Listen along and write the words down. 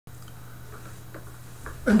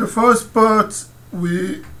In the first part,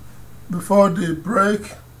 before the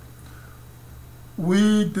break,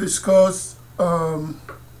 we discussed Yahuwah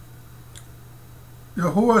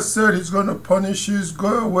said he's going to punish his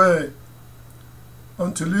go away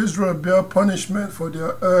until Israel bear punishment for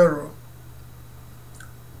their error.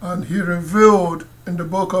 And he revealed in the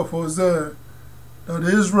book of Hosea that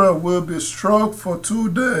Israel will be struck for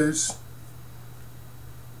 2 days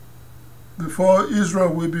before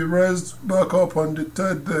Israel will be raised back up on the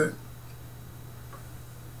 3rd day.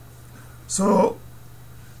 So,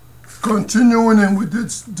 continuing with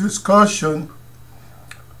this discussion,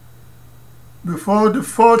 before the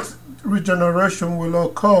 4th regeneration will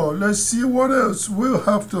occur, let's see what else will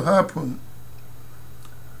have to happen.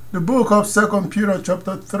 The book of 2 Peter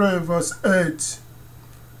chapter 3 verse 8,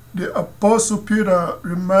 the Apostle Peter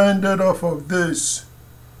reminded us of this.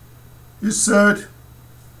 He said,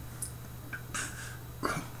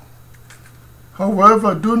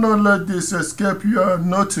 "However, do not let this escape your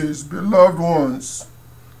notice, beloved ones,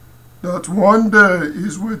 that one day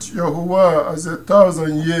is with Yahuwah as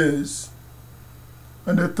 1,000 years,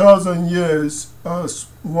 and 1,000 years as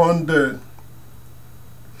one day."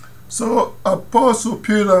 So Apostle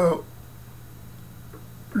Peter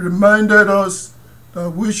reminded us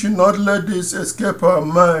that we should not let this escape our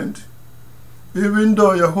mind. Even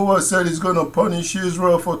though Yahuwah said he's going to punish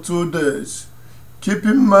Israel for 2 days, keep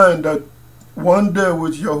in mind that one day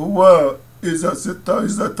with Yahuwah is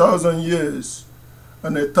 1,000 years,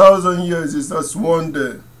 and 1,000 years is as one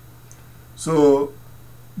day. So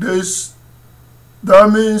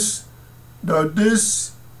that means that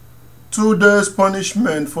this 2 days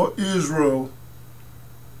punishment for Israel,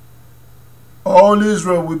 all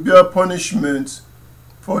Israel will bear punishment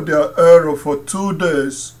for their error for 2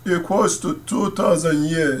 days, equals to 2,000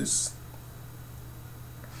 years.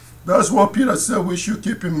 That's what Peter said we should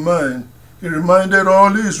keep in mind. He reminded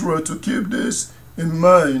all Israel to keep this in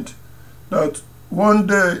mind, that one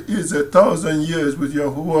day is 1,000 years with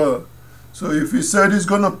Yahuwah. So if he said he's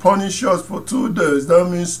going to punish us for 2 days, that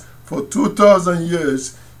means for 2,000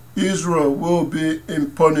 years, Israel will be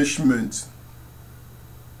in punishment.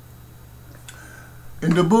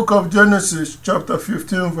 In the book of Genesis, chapter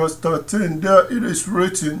 15, verse 13, there it is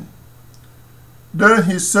written, "Then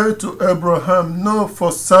he said to Abraham, know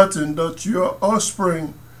for certain that your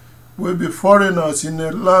offspring will be foreigners in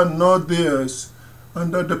a land not theirs,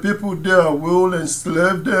 and that the people there will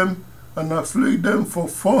enslave them and afflict them for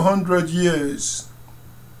 400 years.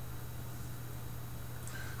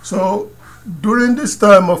 So, during this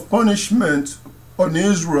time of punishment on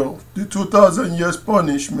Israel, the 2,000 years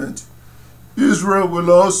punishment, Israel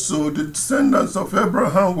will also, the descendants of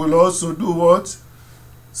Abraham will also do what?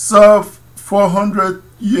 Serve 400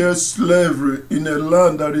 years slavery in a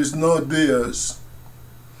land that is not theirs.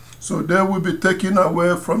 So they will be taken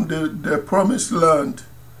away from their promised land,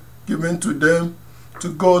 given to them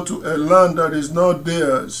to go to a land that is not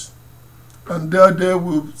theirs. And there they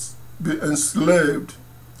will be enslaved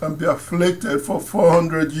and be afflicted for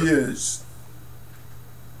 400 years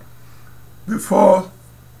before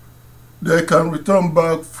they can return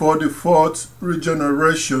back for the 4th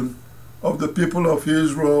regeneration of the people of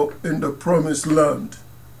Israel in the promised land.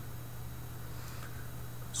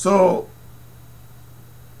 So,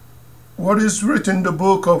 what is written in the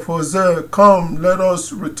book of Hosea, "Come, let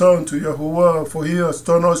us return to Yahuwah, for he has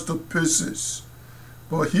torn us to pieces,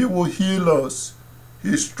 but he will heal us.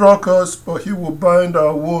 He struck us, but he will bind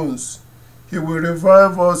our wounds. He will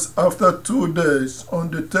revive us after 2 days.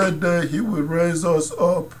 On the 3rd day he will raise us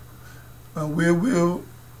up, and we will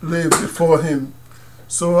live before him."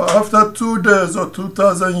 So after 2 days or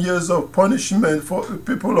 2,000 years of punishment for the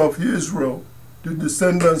people of Israel, the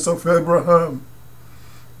descendants of Abraham,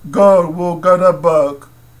 God will gather back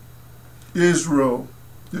Israel,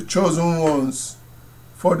 the chosen ones,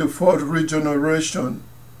 for the 4th regeneration,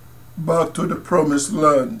 back to the promised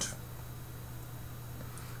land.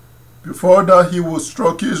 Before that, he will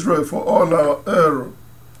strike Israel for all our error,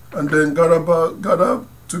 and then gather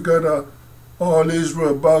together all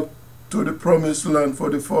Israel back to the promised land for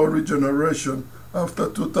the 4th regeneration after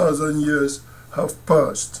 2,000 years have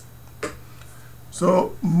passed.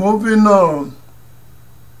 So, moving on.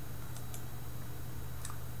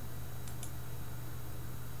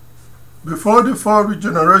 Before the 4th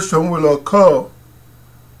regeneration will occur,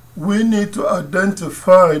 we need to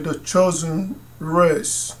identify the chosen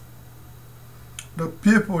race, the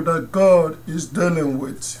people that God is dealing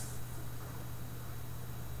with.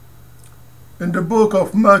 In the book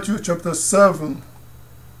of Matthew chapter 7,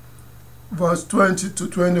 verse 20 to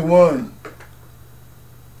 21,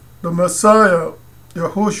 the Messiah,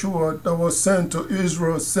 Yahushua, that was sent to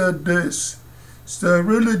Israel said this. So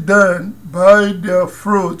really then, by their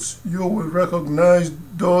fruits you will recognize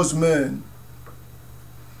those men.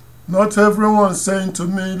 Not everyone saying to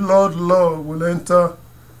me, Lord, Lord, will enter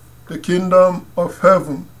the kingdom of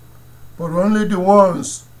heaven, but only the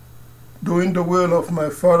ones doing the will of my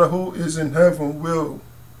Father who is in heaven will.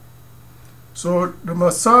 So the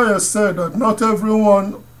Messiah said that not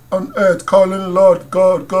everyone on earth calling Lord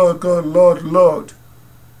God, God, God, Lord, Lord,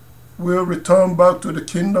 will return back to the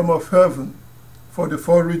kingdom of heaven for the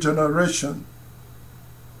full regeneration.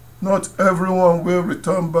 Not everyone will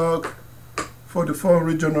return back for the full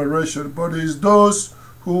regeneration, but it is those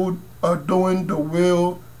who are doing the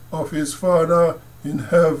will of his Father in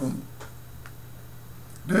heaven.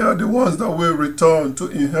 They are the ones that will return to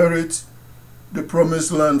inherit the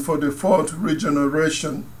promised land for the fourth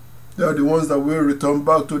regeneration. They are the ones that will return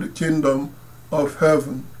back to the kingdom of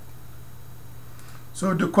heaven.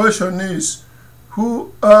 So the question is,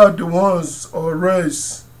 who are the ones or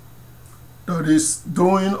race that is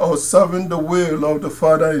doing or serving the will of the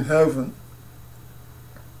Father in heaven?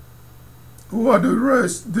 Who are the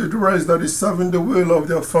race that is serving the will of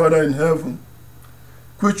their Father in heaven?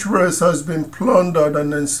 Which race has been plundered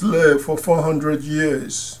and enslaved for 400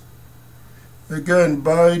 years? Again,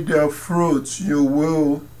 by their fruits you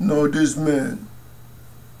will know these men.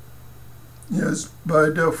 Yes, by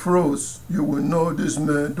their fruits you will know these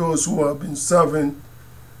men, those who have been serving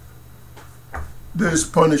this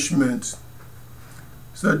punishment.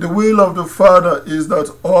 So the will of the Father is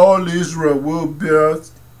that all Israel will bear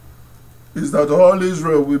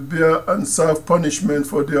and serve punishment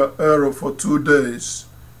for their error for 2 days,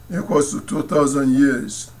 equals to 2,000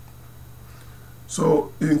 years.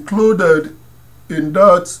 So included in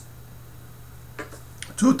that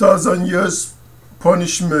 2,000 years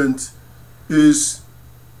punishment is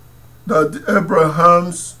that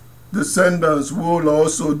Abraham's descendants will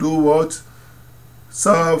also do what?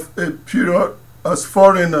 Serve a period as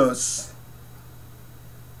foreigners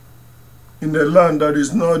in a land that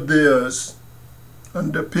is not theirs,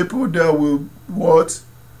 and the people there will what?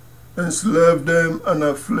 Enslave them and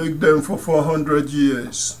afflict them for 400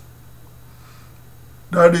 years.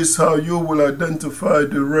 That is how you will identify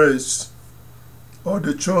the race or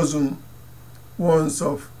the chosen ones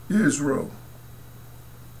of Israel.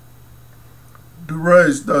 The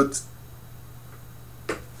race that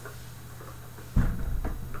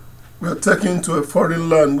we are taken to a foreign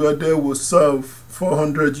land where they will serve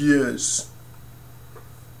 400 years.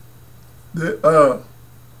 They are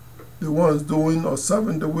the ones doing or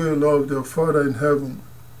serving the will of their Father in heaven.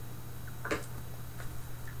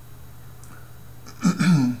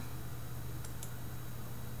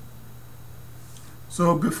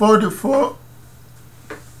 So before the fourth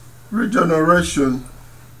regeneration,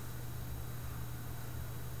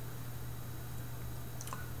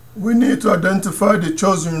 we need to identify the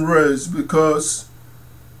chosen race, because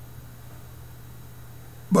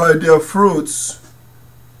by their fruits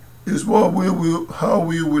is how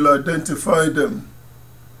we will identify them.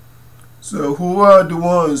 So who are the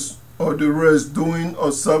ones or the race doing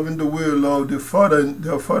or serving the will of their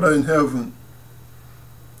Father in heaven?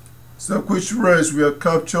 So which race were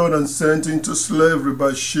captured and sent into slavery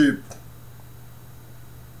by sheep?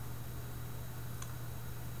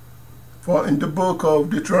 For in the book of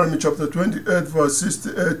Deuteronomy chapter 28 verse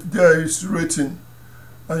 68 there is written,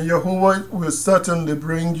 and Yahuwah will certainly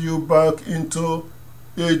bring you back into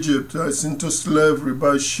Egypt as into slavery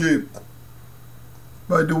by sheep.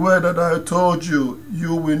 By the way that I told you,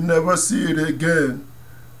 you will never see it again,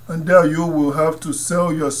 and there you will have to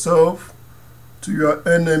sell yourself to your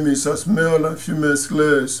enemies as male and female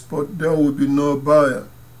slaves, but there will be no buyer.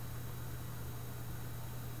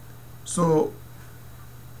 So,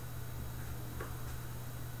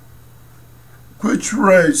 which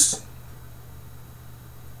race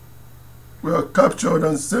were captured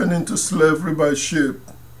and sent into slavery by sheep?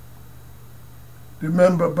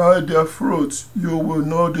 Remember, by their fruits you will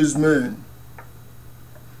know these men.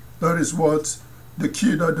 That is what the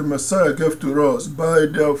key that the Messiah gave to us. By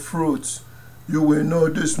their fruits you will know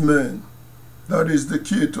these men. That is the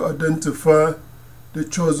key to identify the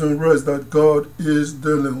chosen race that God is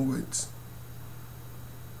dealing with.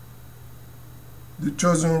 The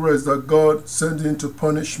chosen race that God sent into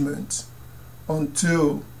punishment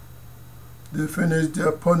until they finish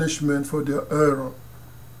their punishment for their error.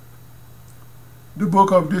 The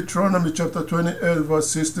book of Deuteronomy chapter 28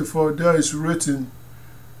 verse 64, there is written,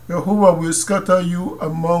 Yahuwah will scatter you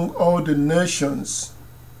among all the nations,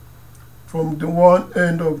 from the one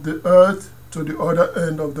end of the earth to the other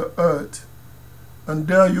end of the earth. And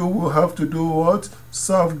there you will have to do what?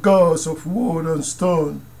 Serve gods of wood and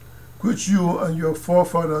stone, which you and your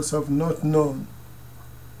forefathers have not known.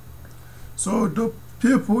 So the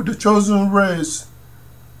people, the chosen race,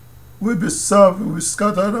 will be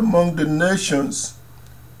scattered among the nations,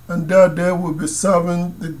 and there they will be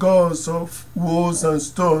serving the gods of wood and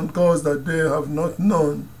stone, gods that they have not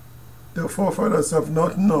known, their forefathers have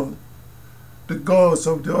not known, the gods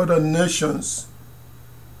of the other nations.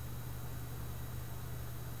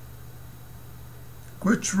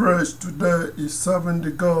 Which race today is serving the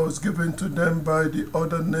gods given to them by the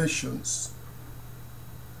other nations?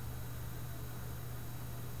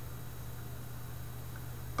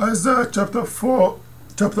 Isaiah chapter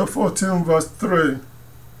 14 verse 3.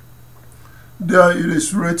 There it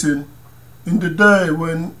is written, in the day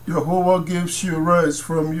when Jehovah gives you rest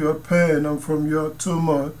from your pain and from your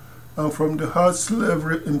turmoil and from the hard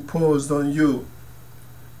slavery imposed on you.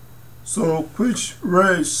 So which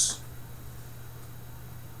race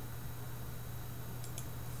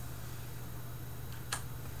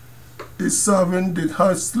is serving the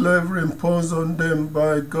hard slavery imposed on them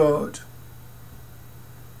by God?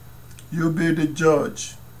 You be the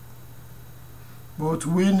judge. But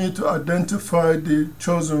we need to identify the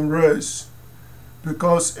chosen race,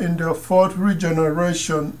 because in their fourth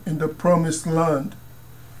regeneration in the promised land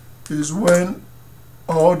is when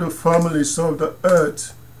all the families of the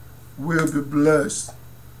earth will be blessed.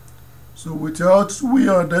 So without we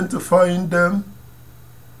identifying them,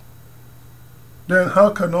 then how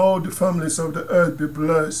can all the families of the earth be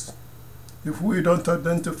blessed if we don't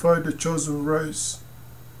identify the chosen race?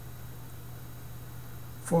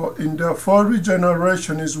 For in their fourth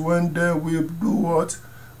regeneration is when they will do what?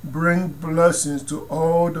 Bring blessings to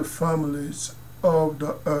all the families of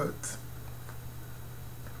the earth.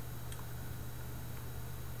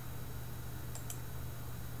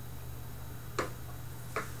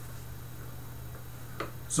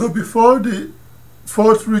 So before the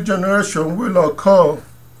fourth regeneration will occur,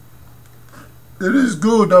 it is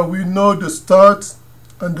good that we know the start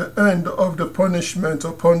and the end of the punishment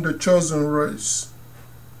upon the chosen race.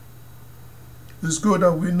 It's good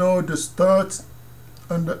that we know the start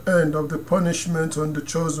and the end of the punishment on the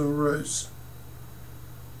chosen race.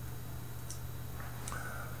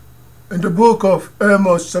 In the book of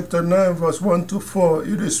Amos chapter 9 verse 1 to 4,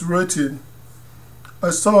 it is written, I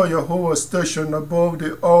saw Jehovah stationed above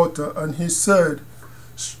the altar, and he said,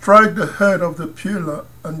 strike the head of the pillar,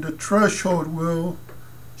 and the threshold will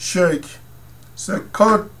shake. Say,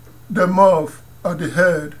 cut them off at the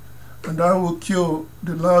head, and I will kill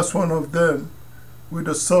the last one of them with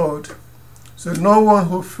a sword. So no one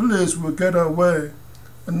who flees will get away,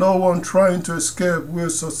 and no one trying to escape will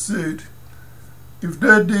succeed. If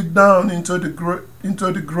they dig down into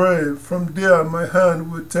the grave, from there my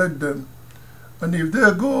hand will take them. And if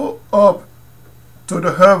they go up to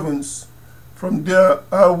the heavens, from there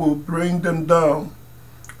I will bring them down.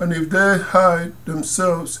 And if they hide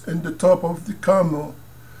themselves in the top of the Carmel,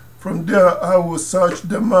 from there I will search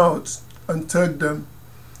them out and take them.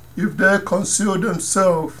 If they conceal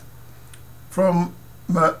themselves from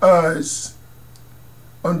my eyes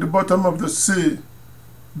on the bottom of the sea,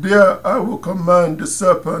 there I will command the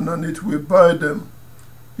serpent, and it will bite them.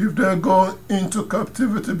 If they go into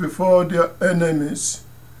captivity before their enemies,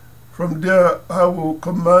 from there I will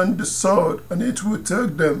command the sword, and it will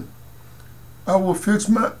take them. I will fix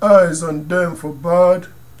my eyes on them for bad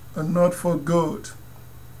and not for good.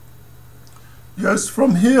 Yes,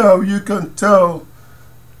 from here you can tell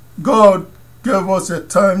God gave us a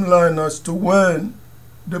timeline as to when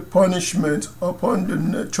the punishment upon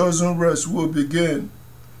the chosen race will begin.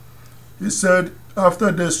 He said,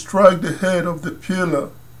 after they strike the head of the pillar,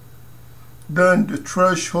 then the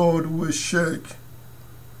threshold will shake.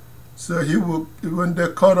 So he will, when they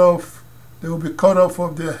cut off, they will be cut off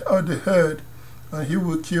of the head, and he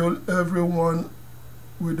will kill everyone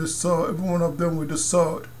with the sword, every one of them with the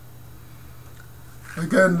sword.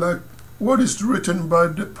 Again, like what is written by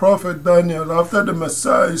the prophet Daniel, after the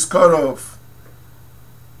Messiah is cut off,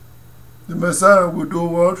 the Messiah will do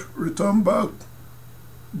what? Return back.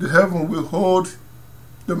 The heaven will hold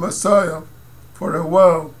the Messiah for a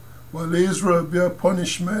while Israel bear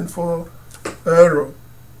punishment for error.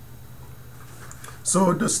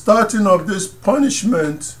 So the starting of this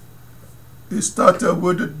punishment is started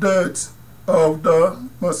with the death of the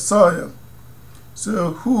Messiah.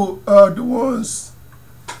 So who are the ones?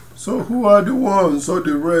 So who are the ones or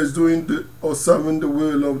the race doing or serving the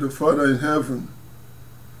will of the Father in heaven?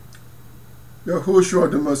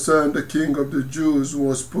 Yahushua the Messiah, the King of the Jews,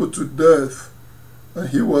 was put to death, and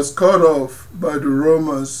he was cut off by the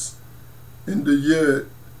Romans in the year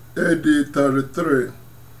AD 33.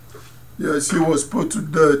 Yes, he was put to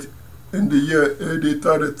death in the year AD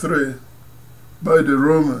 33 by the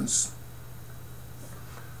Romans.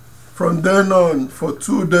 From then on, for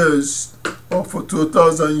 2 days or for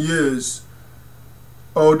 2,000 years,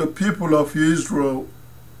 all the people of Israel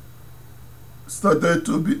started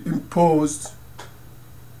to be imposed.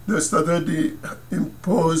 They started the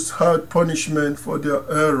imposed hard punishment for their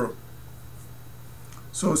error.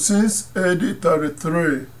 So since AD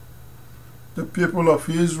 33, the people of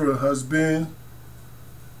Israel has been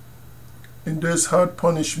in this hard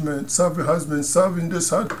punishment, has been serving this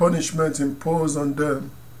hard punishment imposed on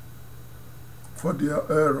them for their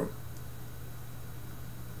error.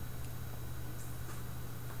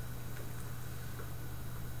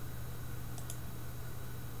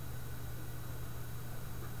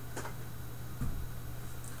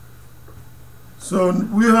 So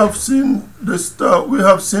we have seen the start. We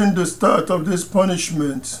have seen the start of this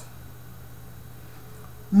punishment.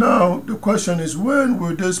 Now the question is, when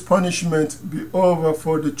will this punishment be over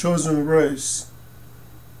for the chosen race?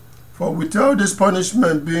 For without this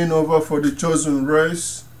punishment being over for the chosen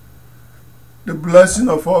race, the blessing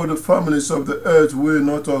of all the families of the earth will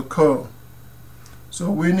not occur.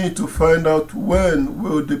 So we need to find out, when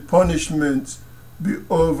will the punishment be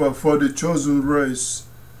over for the chosen race,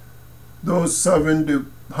 those serving the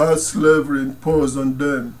hard slavery imposed on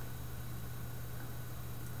them.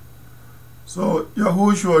 So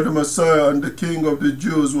Yahushua the Messiah and the King of the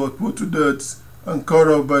Jews was put to death and cut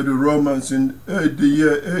off by the Romans in the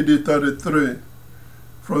year AD 33.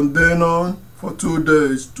 From then on, for 2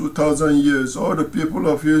 days, 2,000 years, all the people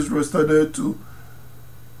of Israel started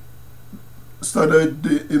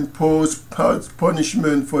the imposed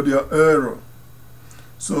punishment for their error.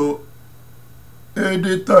 So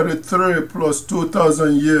AD 33 plus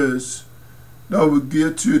 2,000 years, that will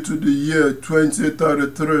get you to the year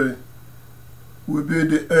 2033, will be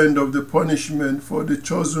the end of the punishment for the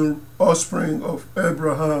chosen offspring of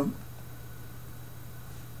Abraham.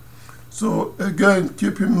 So again,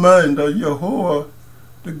 keep in mind that Yahweh,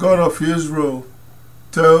 the God of Israel,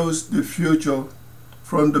 tells the future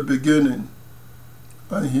from the beginning,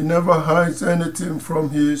 and he never hides anything from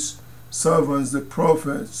his servants, the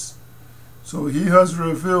prophets. So he has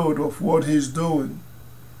revealed of what he's doing.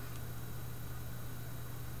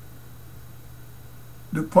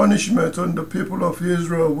 The punishment on the people of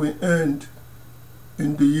Israel will end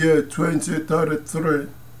in the year 2033.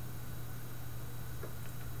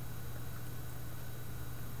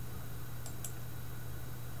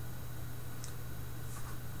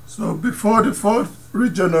 So before the fourth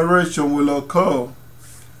regeneration will occur,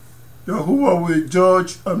 Yahuwah will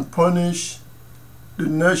judge and punish the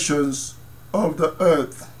nations of the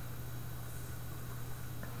earth.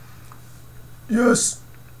 Yes,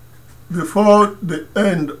 before the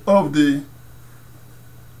end of the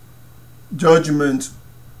judgment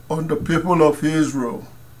on the people of Israel,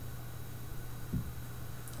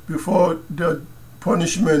 before the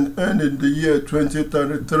punishment ends in the year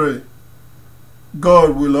 2033,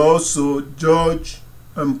 God will also judge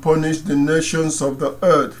and punish the nations of the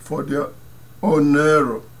earth for their own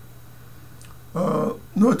error.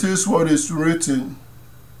 Notice what is written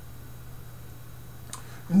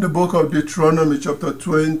in the book of Deuteronomy chapter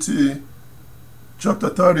 20, chapter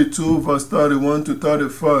 32, verse 31 to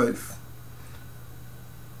 35.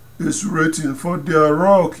 It's written, "For their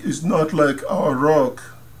rock is not like our rock.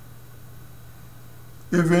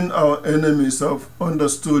 Even our enemies have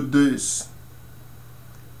understood this.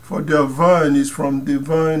 For their vine is from the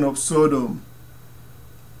vine of Sodom,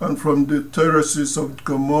 and from the terraces of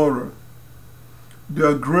Gomorrah.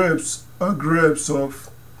 Their grapes are grapes of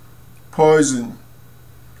poison.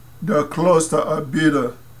 Their clusters are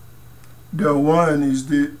bitter. Their wine is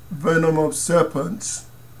the venom of serpents,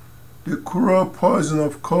 the cruel poison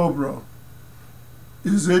of cobra.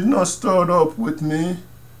 Is it not stored up with me,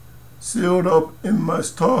 sealed up in my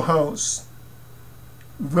storehouse?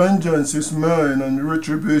 Vengeance is mine and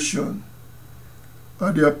retribution.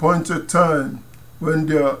 At the appointed time, when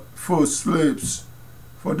their foe sleeps,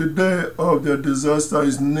 for the day of their disaster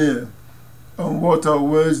is near, and what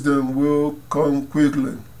awaits them will come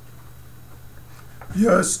quickly."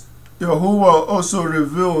 Yes, Yahuwah also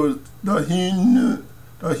revealed that he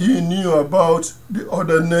knew about the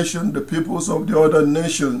other nation, the peoples of the other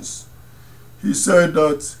nations. He said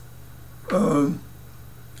that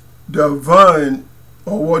their vine,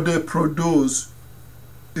 or what they produce,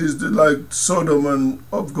 is like Sodom and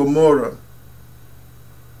of Gomorrah.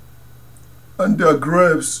 And their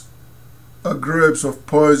grapes are grapes of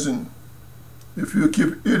poison. If you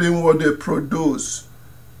keep eating what they produce,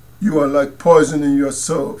 you are like poisoning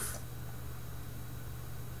yourself.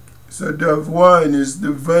 He said their wine is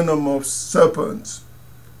the venom of serpents,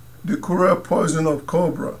 the cruel poison of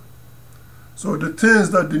cobra. So the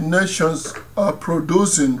things that the nations are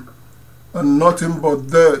producing are nothing but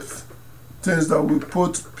death, things that will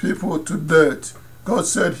put people to death. God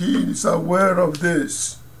said he is aware of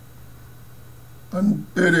this, and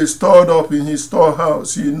it is stored up in his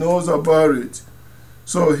storehouse. He knows about it.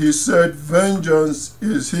 So he said, vengeance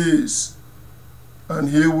is his, and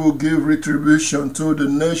he will give retribution to the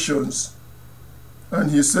nations.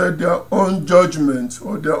 And he said their own judgment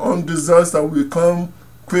or their own disaster will come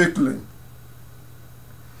quickly.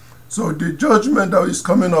 So the judgment that is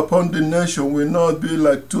coming upon the nation will not be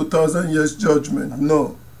like 2,000 years judgment.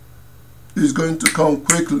 No, it's going to come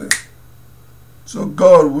quickly. So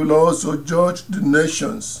God will also judge the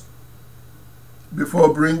nations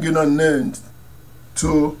before bringing an end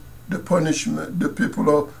to the punishment, the people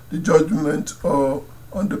of the judgment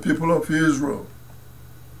on the people of Israel.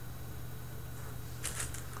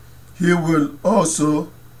 He will also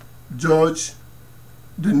judge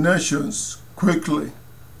the nations quickly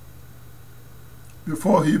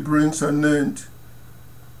before he brings an end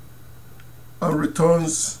and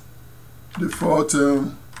returns the fourth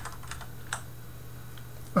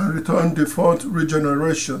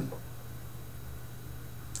regeneration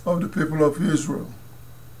of the people of Israel.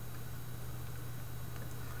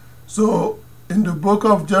 So in the book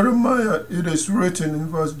of Jeremiah, it is written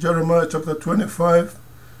in Jeremiah chapter 25,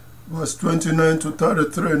 verse 29 to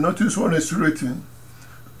 33. Notice what is written.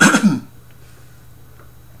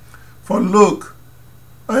 For look,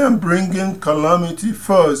 I am bringing calamity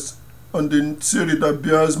first on the city that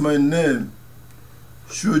bears my name.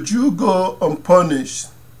 Should you go unpunished?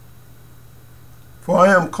 For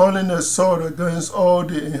I am calling a sword against all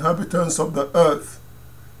the inhabitants of the earth,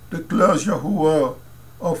 declares Yahuwah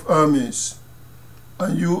of armies.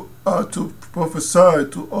 And you are to prophesy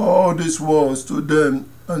to all these words to them,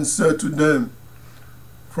 and say to them,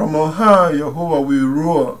 from on high Yahuwah will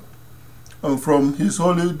roar, and from his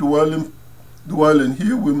holy dwelling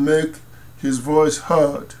he will make his voice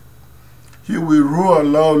heard. He will roar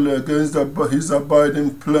loudly against his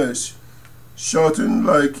abiding place, shouting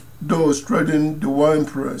like those treading the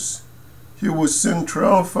winepress. He will sing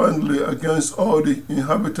triumphantly against all the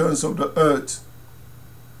inhabitants of the earth.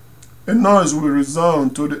 A noise will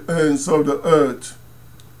resound to the ends of the earth,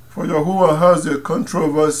 for Yahuwah has a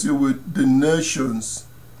controversy with the nations.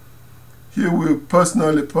 He will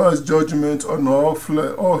personally pass judgment on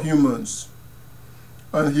all humans,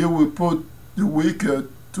 and he will put the wicked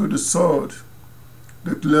to the sword,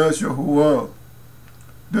 declares Yahuwah.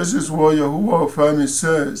 This is what Yahuwah of armies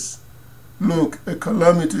says. Look, a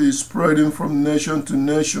calamity is spreading from nation to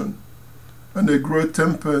nation, and a great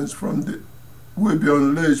tempest will be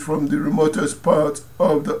unleashed from the remotest part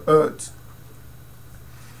of the earth.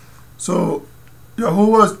 So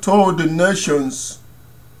Yahuwah told the nations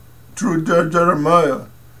through Jeremiah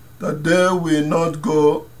that they will not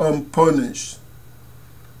go unpunished.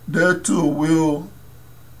 They too will,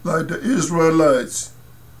 like the Israelites,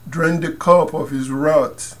 drain the cup of his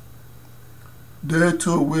wrath. They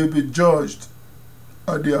too will be judged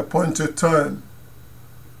at the appointed time.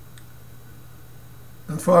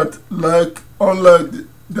 In fact, unlike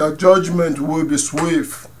their judgment will be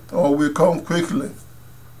swift or will come quickly,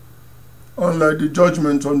 unlike the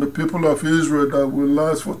judgment on the people of Israel that will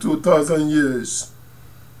last for 2,000 years,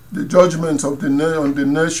 the judgment on the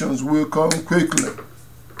nations will come quickly.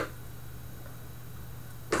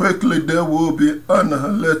 Quickly they will be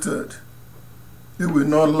annihilated. It will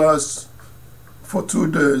not last for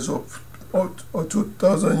 2 days or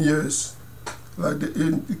 2,000 years, like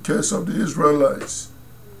in the case of the Israelites.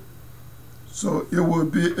 So it will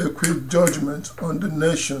be a quick judgment on the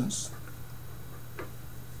nations.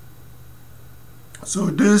 So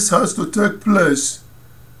this has to take place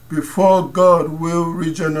before God will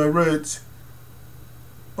regenerate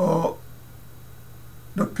the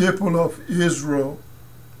people of Israel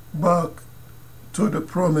back to the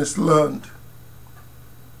promised land.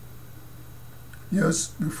 Yes,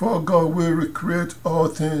 before God will recreate all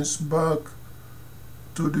things back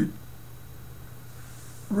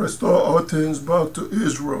restore all things back to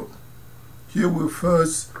Israel, he will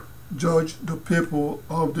first judge the people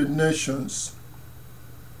of the nations.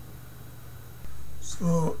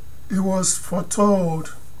 So it was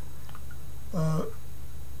foretold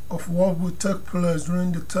of what would take place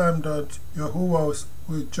during the time that Yahuwah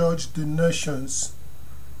will judge the nations.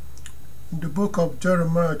 In the book of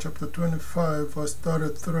Jeremiah chapter 25 verse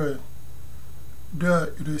 33, there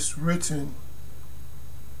it is written,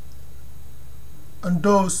 and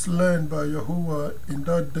those slain by Yahuwah in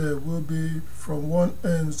that day will be from one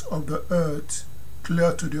end of the earth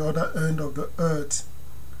clear to the other end of the earth.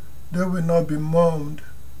 They will not be mourned,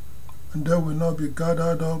 and they will not be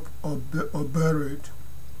gathered up or buried.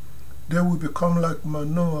 They will become like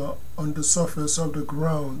manure on the surface of the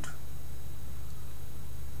ground.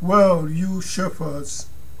 Well, you shepherds,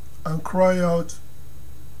 and cry out,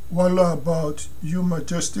 wallow about, you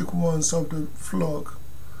majestic ones of the flock,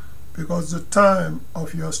 because the time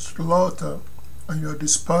of your slaughter and your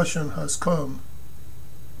dispersion has come,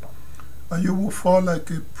 and you will fall like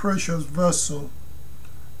a precious vessel.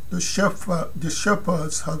 The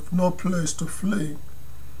shepherds have no place to flee,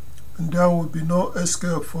 and there will be no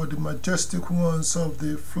escape for the majestic ones of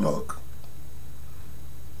the flock.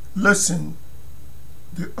 Listen,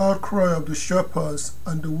 the outcry of the shepherds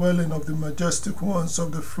and the wailing of the majestic ones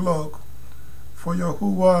of the flock, for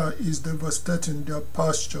Yahuwah is devastating their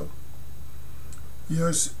pasture.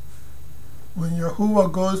 Yes, when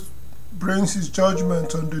Yahuwah brings his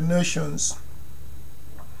judgment on the nations,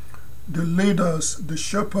 the leaders, the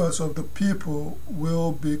shepherds of the people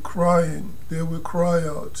will be crying. They will cry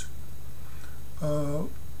out. The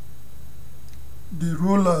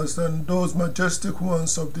rulers and those majestic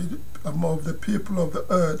ones of the people of the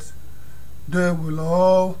earth, they will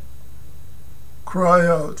all cry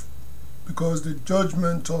out, because the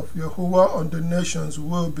judgment of Yahuwah on the nations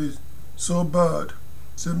will be so bad.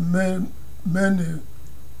 So many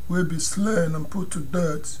will be slain and put to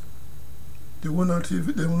death. They will not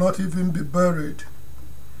even be buried.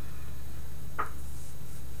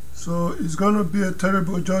 So it's going to be a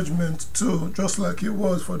terrible judgment too, just like it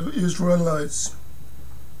was for the Israelites.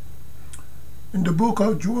 In the book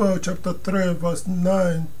of Joel, chapter 3, verse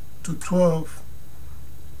 9 to 12,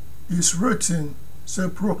 is written, say,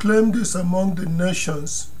 proclaim this among the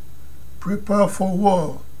nations, prepare for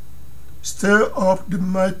war, stir up the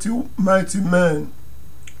mighty men,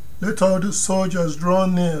 let all the soldiers draw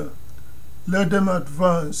near, let them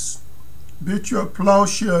advance, beat your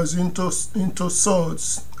plowshares into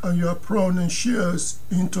swords, and your pruning shears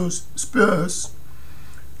into spears.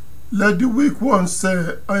 Let the weak ones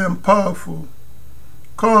say, I am powerful.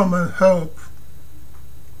 Come and help.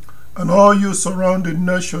 And all you surrounding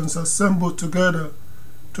nations assemble together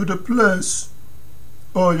to the place,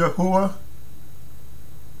 O Yahuwah,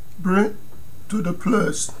 bring to the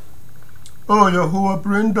place. O Yahuwah,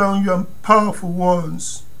 bring down your powerful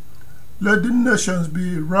ones. Let the nations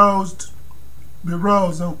be roused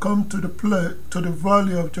and come to the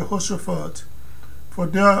valley of Jehoshaphat, for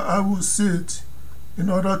there I will sit in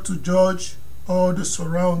order to judge all the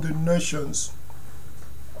surrounding nations.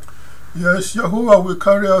 Yes, Yahuwah will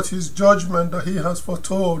carry out his judgment that he has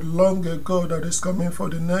foretold long ago that is coming for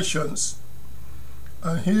the nations.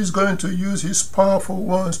 And he is going to use his powerful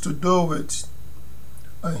ones to do it.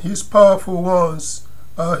 And his powerful ones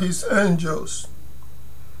are his angels.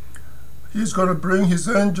 He's going to bring his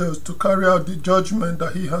angels to carry out the judgment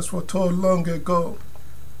that he has foretold long ago.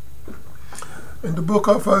 In the book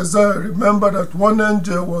of Isaiah, remember that one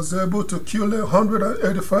angel was able to kill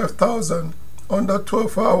 185,000 under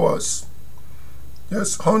 12 hours.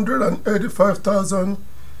 Yes, 185,000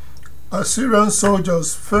 Assyrian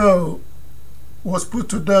soldiers was put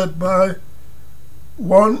to death by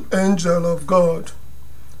one angel of God.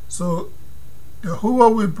 So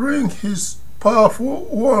Yahuwah will bring his powerful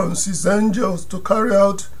ones, his angels, to carry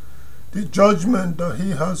out the judgment that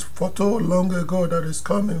he has foretold long ago that is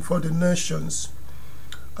coming for the nations.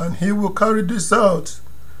 And he will carry this out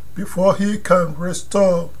before he can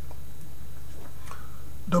restore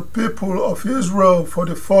the people of Israel for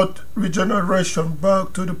the fourth regeneration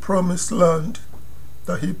back to the promised land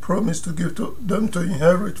that he promised to give to them to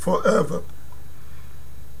inherit forever.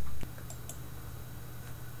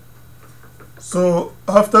 So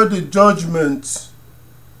after the judgments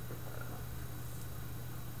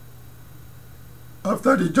of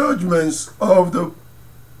the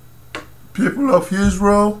people of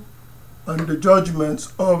Israel and the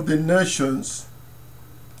judgments of the nations,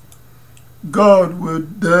 God will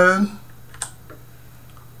then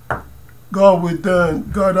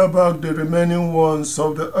gather back the remaining ones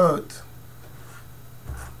of the earth.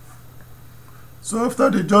 So after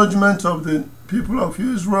the judgment of the people of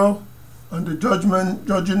Israel and the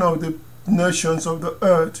judging of the nations of the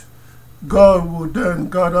earth, God will then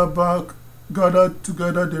gather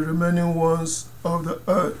together the remaining ones of the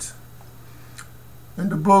earth. In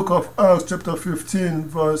the book of Acts chapter 15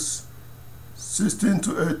 verse 16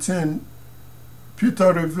 to 18,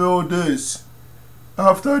 Peter revealed this: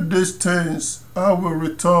 after these things I will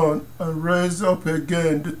return and raise up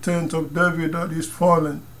again the tent of David that is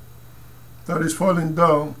fallen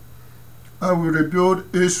down. I will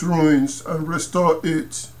rebuild its ruins and restore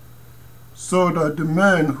it, so that the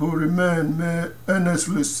men who remain may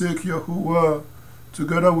earnestly seek Yahuwah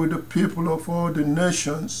together with the people of all the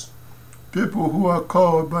nations. people who are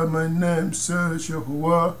called by my name, says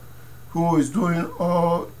Yahuwah, who is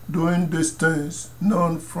doing these things,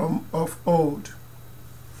 known from of old.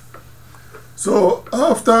 So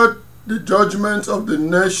after the judgment of the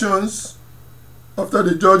nations, after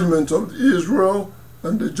the judgment of Israel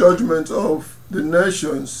and the judgment of the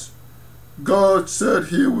nations, God said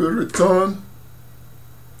he will return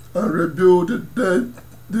and rebuild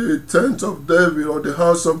the tent of David, or the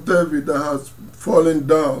house of David that has fallen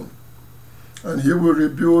down. And he will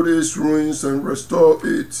rebuild its ruins and restore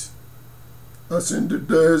it, as in the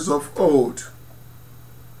days of old,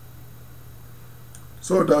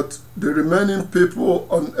 so that the remaining people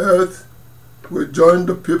on earth will join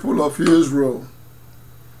the people of Israel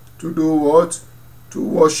to do what? To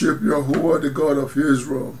worship Yahuwah, the God of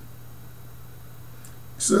Israel.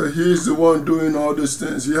 So he is the one doing all these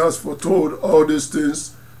things. He has foretold all these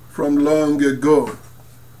things from long ago.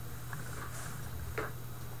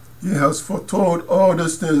 He has foretold all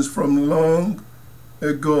these things from long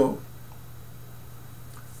ago.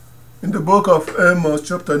 In the book of Amos,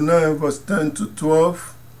 chapter 9, verse 10 to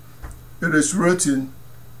 12, it is written,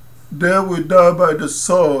 "They will die by the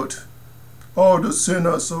sword, all the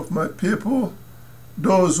sinners of my people,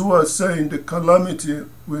 those who are saying the calamity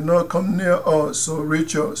will not come near us or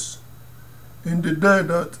reach us. In the day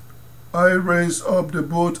that I raise up the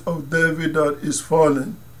boat of David that is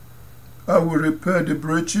fallen, I will repair the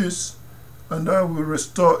breaches, and I will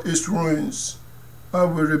restore its ruins. I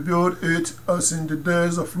will rebuild it as in the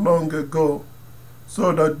days of long ago,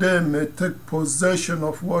 so that they may take possession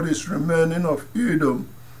of what is remaining of Edom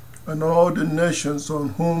and all the nations on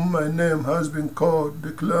whom my name has been called,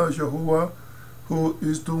 declares Yahuwah, who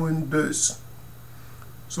is doing this."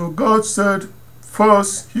 So God said,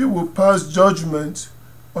 first he will pass judgment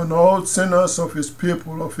on all sinners of his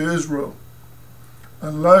people of Israel.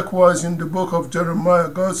 And likewise in the book of Jeremiah,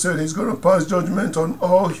 God said he's going to pass judgment on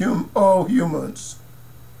all humans.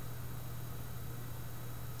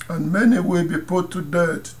 And many will be put to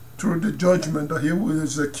death through the judgment that he will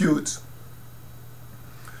execute.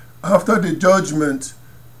 After the judgment,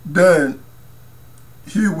 then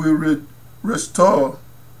he will restore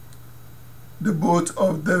the boat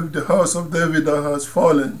of David, the house of David that has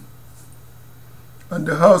fallen. And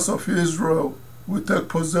the house of Israel will take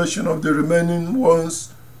possession of the remaining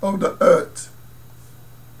ones of the earth.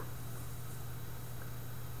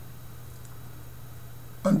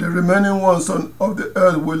 And the remaining ones of the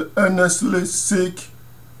earth will earnestly seek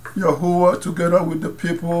Yahuwah together with the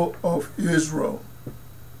people of Israel.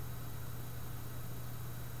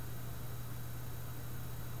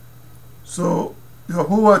 So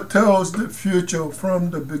Yahuwah tells the future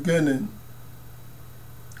from the beginning.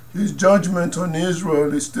 His judgment on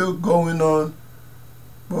Israel is still going on,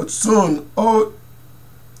 but soon all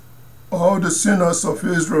the sinners of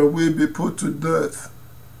Israel will be put to death,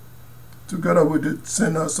 together with the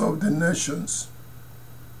sinners of the nations.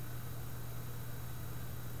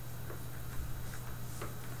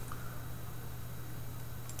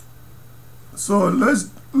 So let's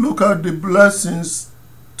look at the blessings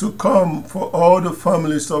to come for all the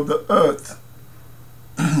families of the earth.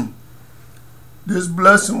 This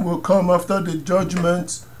blessing will come after the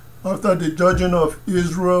judgment, after the judging of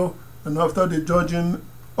Israel, and after the judging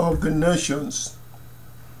of the nations.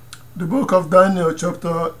 The book of Daniel,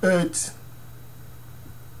 chapter 8,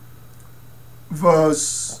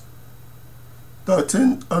 verse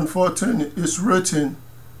 13 and 14 is written,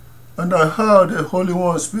 "And I heard a holy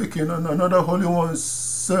one speaking, and another holy one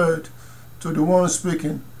said to the one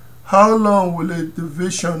speaking, How long will the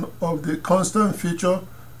division of the constant feature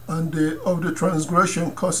and of the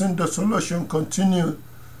transgression causing desolation continue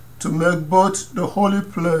to make both the holy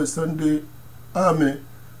place and the army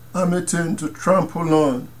tent to trample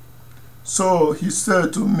on? So he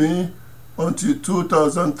said to me, until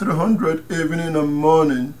 2,300 evening and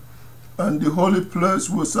morning, and the holy place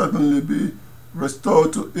will certainly be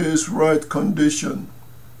restored to its right condition."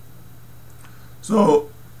 So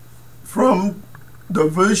from the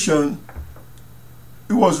vision,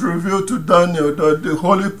 it was revealed to Daniel that the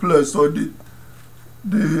holy place, or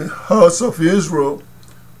the house of Israel,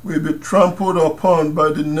 will be trampled upon by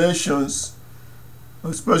the nations,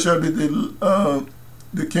 especially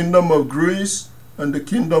the kingdom of Greece and the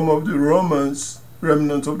kingdom of the Romans,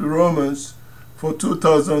 remnant of the Romans, for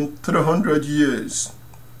 2,300 years.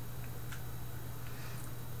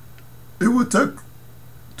 It will take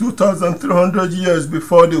 2,300 years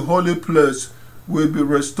before the holy place will be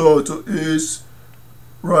restored to its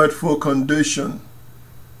rightful condition.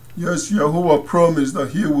 Yes, Yahuwah promised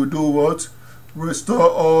that he will do what? Restore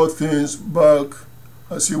all things back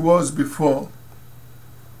as it was before.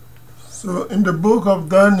 So in the book of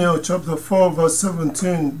Daniel chapter 4 verse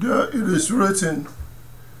 17, there it is written,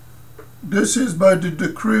 "This is by the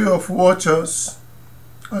decree of watchers,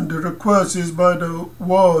 and the request is by the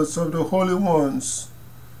words of the holy ones,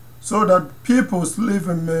 so that peoples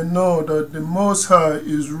living may know that the Most High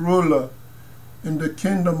is ruler in the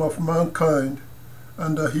kingdom of mankind,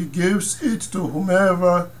 and that he gives it to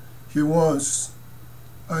whomever he wants,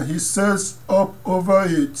 and he sets up over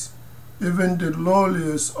it even the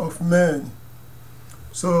lowliest of men."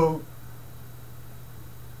 So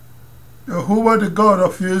Jehovah, the God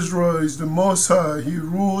of Israel, is the Most High. He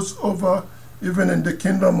rules over even in the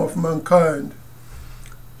kingdom of mankind.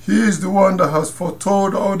 He is the one that has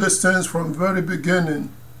foretold all these things from very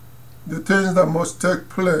beginning, the things that must take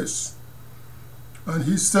place. And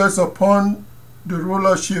he sets upon the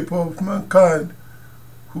rulership of mankind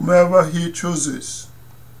whomever he chooses.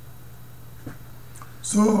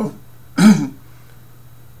 So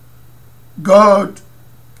God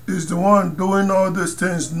is the one doing all these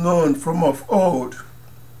things known from of old.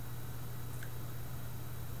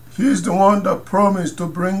 He is the one that promised to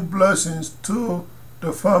bring blessings to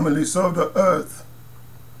the families of the earth,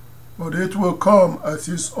 but it will come at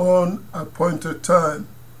his own appointed time,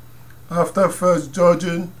 after first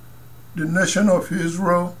judging the nation of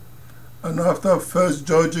Israel and after first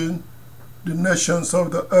judging the nations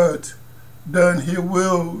of the earth. Then he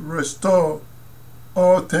will restore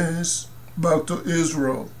all things back to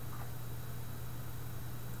Israel.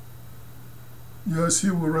 Yes, he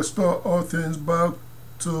will restore all things back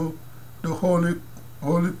to the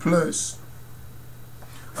holy place,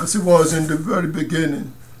 as it was in the very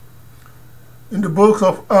beginning. In the book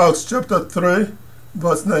of Acts chapter 3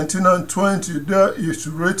 verse 19 and 20, there is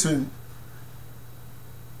written,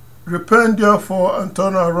 "Repent therefore and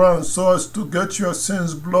turn around so as to get your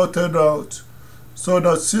sins blotted out, so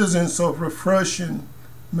that seasons of refreshing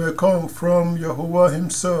may come from Yahuwah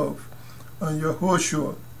himself and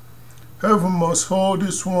Yahushua. Heaven must hold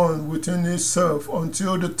this one within itself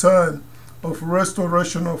until the time of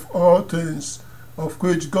restoration of all things, of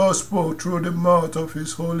which God spoke through the mouth of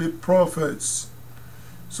his holy prophets."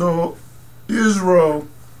 So Israel,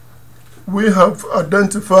 we have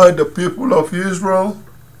identified the people of Israel,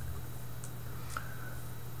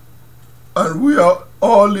 and we are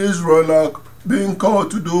all Israel are being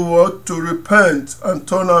called to do what? To repent and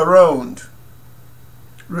turn around.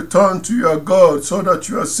 Return to your God so that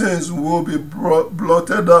your sins will be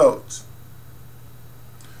blotted out.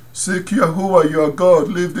 Seek Yahuwah your God,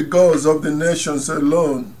 leave the gods of the nations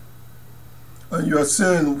alone, and your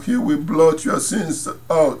sin, he will blot your sins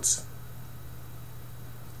out.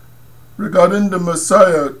 Regarding the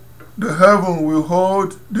Messiah, the heaven will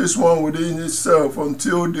hold this one within itself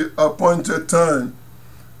until the appointed time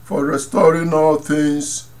for restoring all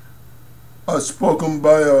things as spoken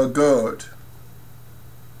by our God.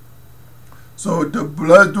 So it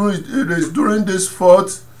is during this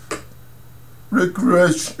fourth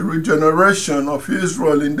regeneration of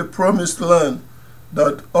Israel in the promised land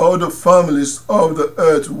that all the families of the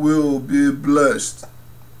earth will be blessed.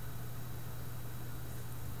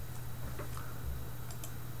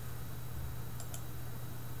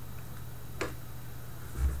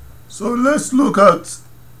 So let's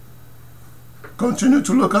continue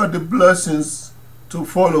to look at the blessings to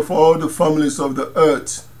follow for all the families of the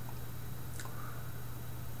earth.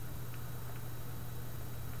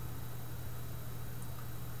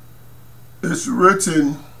 It's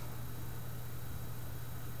written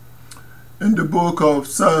in the book of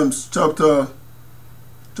Psalms chapter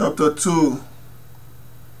 2.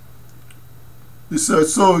 It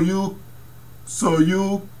says, so you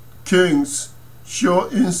kings show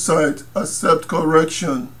insight, accept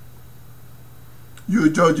correction. You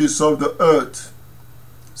judges of the earth,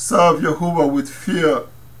 serve Yahuwah with fear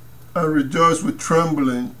and rejoice with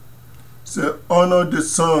trembling. Say, honor the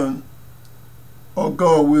Son, or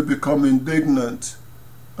God will become indignant,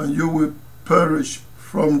 and you will perish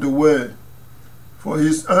from the way. For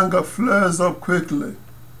his anger flares up quickly.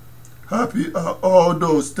 Happy are all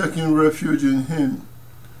those taking refuge in him.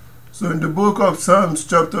 So in the book of Psalms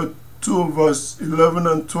chapter 2 verse 11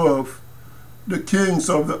 and 12, the kings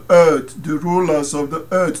of the earth, the rulers of the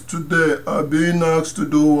earth today are being asked to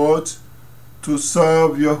do what? To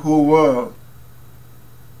serve Yahuwah.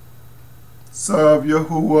 Serve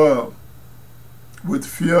Yahuwah with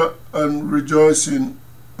fear and rejoicing,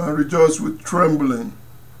 and rejoice with trembling.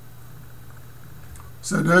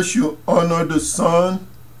 So they should honor the Son,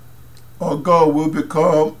 or God will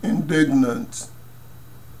become indignant,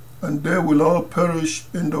 and they will all perish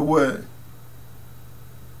in the way.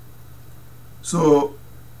 So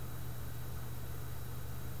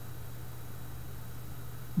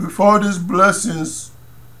Before these blessings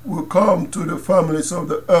will come to the families of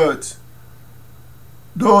the earth,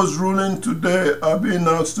 those ruling today are being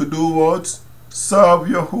asked to do what? Serve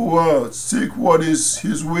Yahuwah, seek what is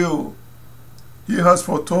his will. He has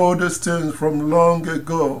foretold these things from long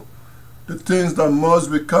ago, the things that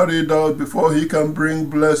must be carried out before he can bring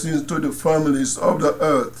blessings to the families of the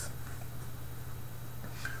earth.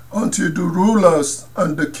 Until the rulers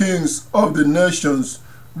and the kings of the nations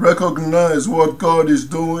recognize what God is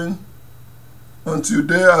doing, until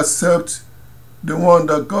they accept the one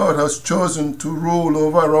that God has chosen to rule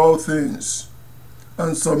over all things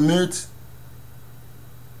and submit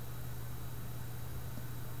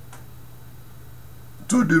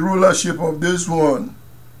to the rulership of this one,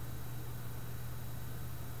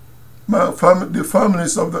 the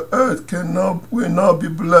families of the earth will not be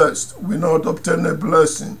blessed, will not obtain a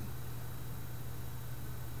blessing.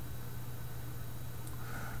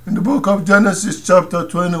 In the book of Genesis chapter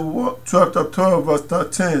 12 verse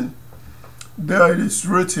 13, there it is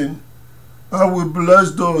written, I will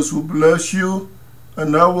bless those who bless you,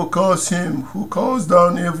 and I will curse him who calls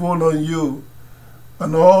down evil on you,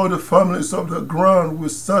 and all the families of the ground will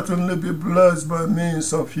certainly be blessed by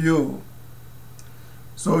means of you.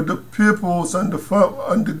 So the peoples and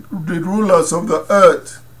the rulers of the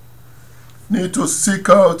earth need to seek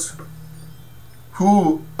out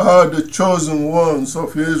who are the chosen ones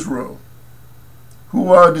of Israel,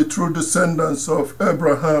 who are the true descendants of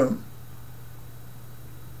Abraham.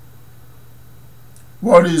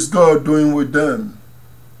 What is God doing with them?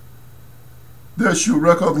 They should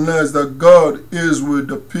recognize that God is with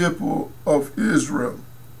the people of Israel.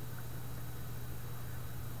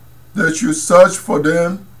 They should search for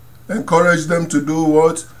them, encourage them to do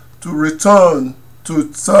what? To return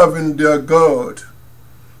to serving their God.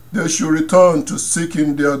 They should return to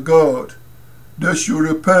seeking their God. They should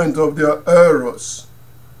repent of their errors.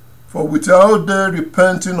 For without their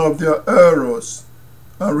repenting of their errors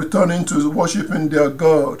and returning to worshiping their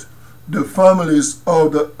God, the families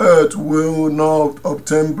of the earth will not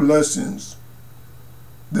obtain blessings.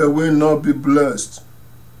 They will not be blessed.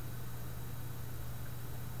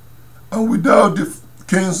 And without the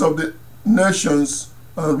kings of the nations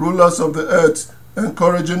and rulers of the earth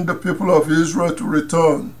encouraging the people of Israel to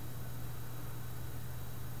return,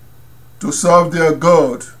 to serve their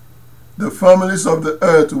God, the families of the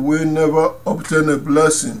earth will never obtain a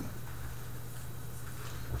blessing.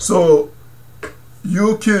 So,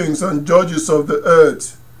 you kings and judges of the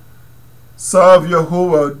earth, serve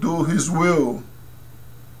Yahuwah, do his will,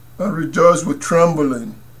 and rejoice with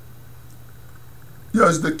trembling.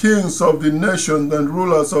 Yes, the kings of the nation and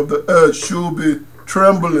rulers of the earth should be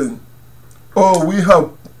trembling. Oh, we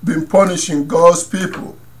have been punishing God's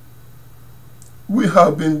people. We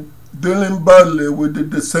have been dealing badly with the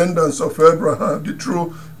descendants of Abraham, the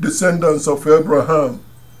true descendants of Abraham.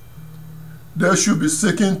 They should be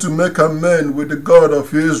seeking to make amends with the God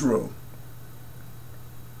of Israel.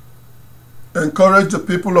 Encourage the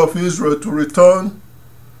people of Israel to return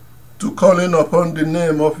to calling upon the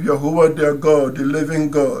name of Yahuwah their God, the living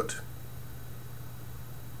God,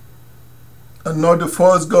 and not the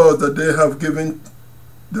false gods that they have given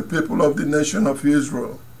the people of the nation of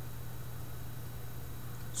Israel.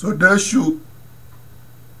 So they should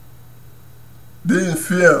be in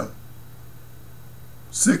fear,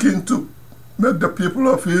 seeking to make the people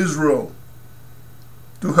of Israel,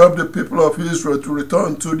 to help the people of Israel to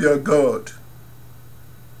return to their God.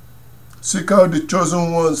 Seek out the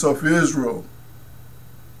chosen ones of Israel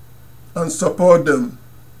and support them,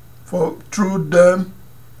 for through them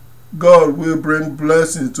God will bring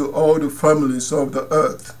blessings to all the families of the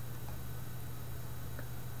earth.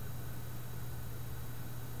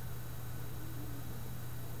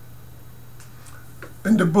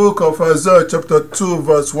 In the book of Isaiah chapter 2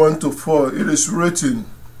 verse 1 to 4, it is written,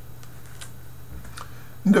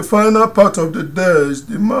 in the final part of the days,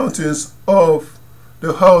 the mountains of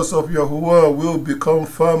the house of Yahuwah will become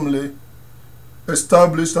firmly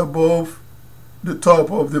established above the top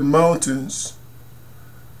of the mountains,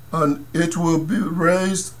 and it will be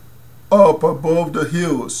raised up above the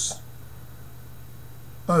hills,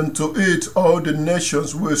 and to it all the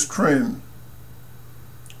nations will stream.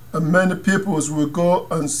 And many peoples will go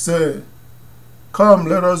and say, come,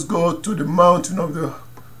 let us go to the mountain of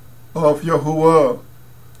Yahuwah,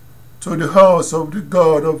 to the house of the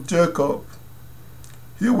God of Jacob.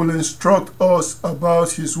 He will instruct us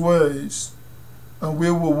about his ways, and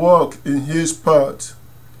we will walk in his path.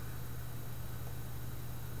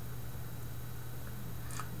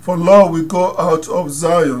 For lo, we go out of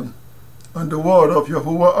Zion, and the word of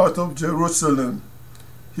Yahuwah out of Jerusalem.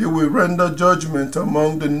 He will render judgment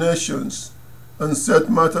among the nations, and set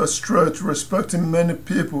matters straight respecting many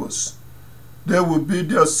peoples. They will beat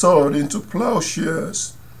their sword into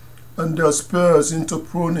plowshares, and their spears into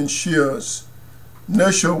pruning shears.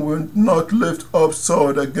 Nation will not lift up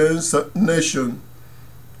sword against nation,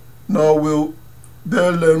 nor will they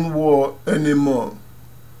learn war anymore.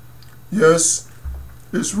 Yes,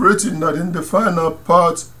 it's written that in the final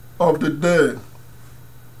part of the day,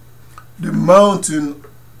 the mountain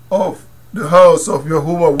of the house of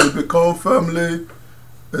Yahuwah will become firmly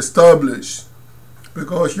established,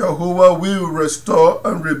 because Yahuwah will restore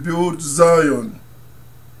and rebuild Zion.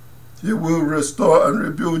 He will restore and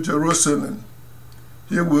rebuild Jerusalem.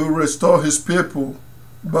 He will restore his people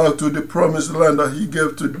back to the promised land that he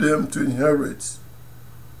gave to them to inherit.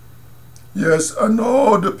 Yes, and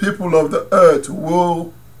all the people of the earth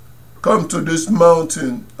will come to this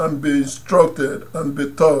mountain and be instructed and be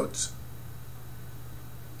taught.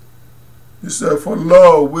 He said, for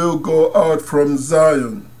law will go out from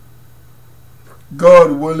Zion.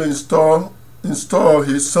 God will install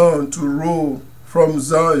his son to rule from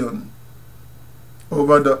Zion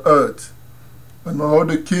over the earth, and all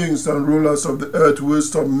the kings and rulers of the earth will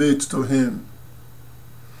submit to him.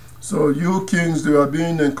 So you kings, you are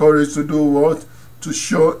being encouraged to do what? To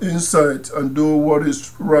show insight and do what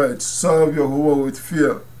is right. Serve Yahuwah with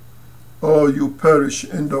fear, or you perish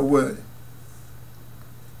in the way.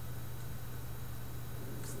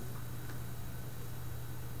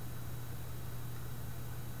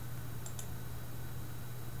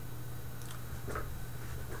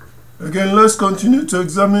 Again, let's continue to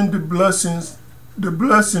examine the blessings. The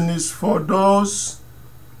blessing is for those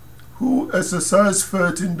who exercise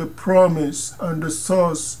faith in the promise and the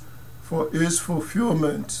source for its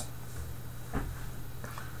fulfillment.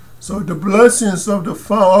 So the blessings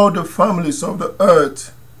of all the families of the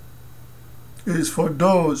earth is for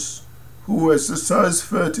those who exercise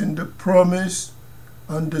faith in the promise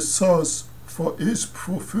and the source for its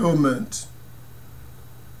fulfillment.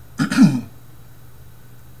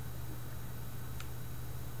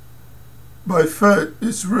 By faith,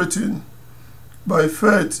 it's written, by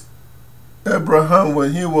faith, Abraham,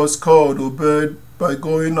 when he was called, obeyed by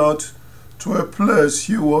going out to a place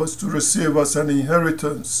he was to receive as an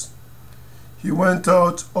inheritance. He went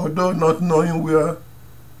out, although not knowing where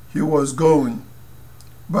he was going.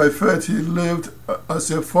 By faith, he lived as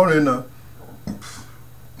a foreigner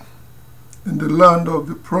in the land of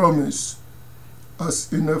the promise,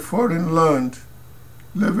 as in a foreign land,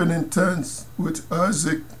 living in tents with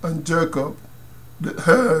Isaac and Jacob, the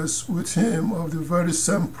heirs with him of the very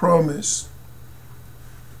same promise.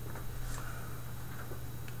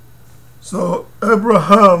 So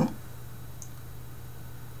Abraham,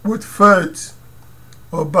 with faith,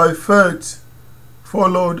 or by faith,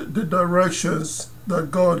 followed the directions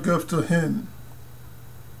that God gave to him.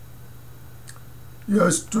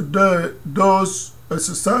 Yes, today, those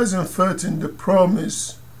exercising faith in the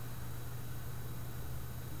promise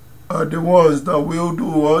are the ones that will do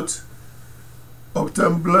what?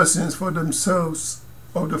 Obtain blessings for themselves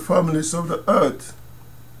of the families of the earth.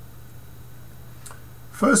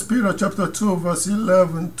 1 Peter chapter 2 verse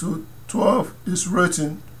 11 to 12 is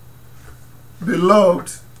written,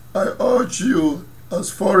 Beloved, I urge you as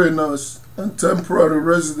foreigners and temporary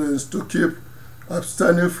residents to keep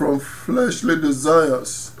abstaining from fleshly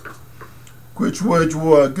desires, which wage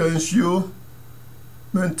war against you.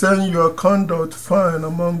 Maintain your conduct fine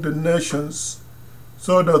among the nations,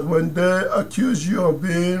 so that when they accuse you of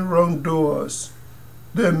being wrongdoers,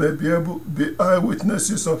 they may be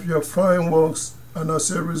eyewitnesses of your fine works, and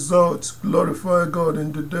as a result glorify God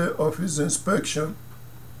in the day of his inspection.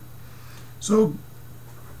 So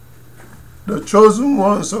the chosen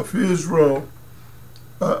ones of Israel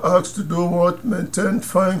are asked to do what? Maintain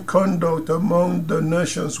fine conduct among the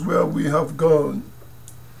nations where we have gone,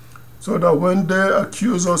 so that when they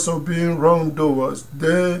accuse us of being wrongdoers,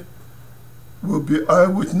 they will be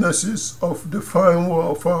eyewitnesses of the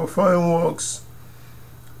of our fine works,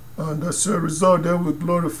 and as a result they will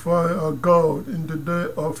glorify our God in the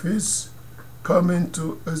day of his coming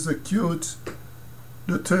to execute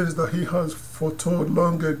the things that he has foretold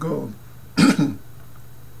long ago.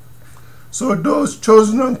 So those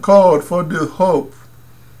chosen and called for the hope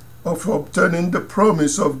of obtaining the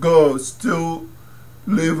promise of God still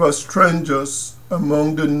live as strangers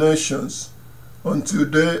among the nations until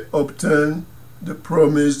they obtain the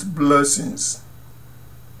promised blessings.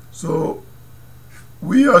 So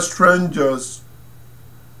we are strangers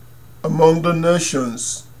among the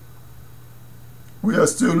nations. We are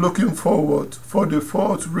still looking forward for the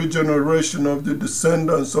fourth regeneration of the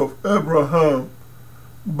descendants of Abraham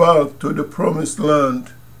back to the promised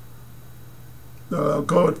land. that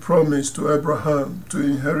God promised to Abraham to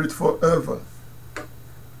inherit forever.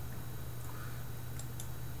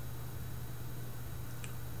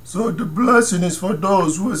 So the blessing is for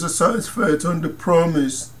those who exercise faith on the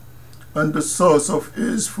promise and the source of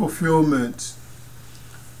its fulfillment.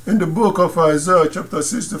 In the book of Isaiah chapter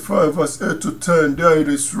 65 verse 8 to 10, there it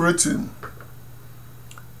is written,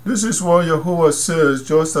 "This is what Yahuwah says,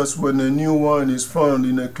 just as when a new wine is found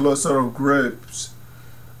in a cluster of grapes,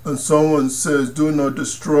 and someone says, 'Do not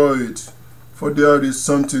destroy it, for there is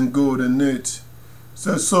something good in it,'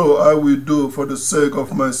 so I will do for the sake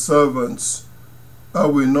of my servants. I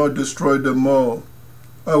will not destroy them all.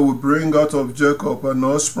 I will bring out of Jacob an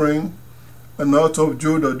offspring, and out of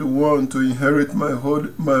Judah the one to inherit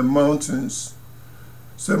my mountains.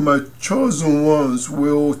 So my chosen ones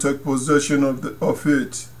will take possession of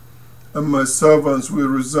it, and my servants will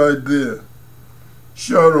reside there.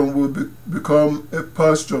 Sharon will become a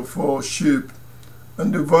pasture for sheep,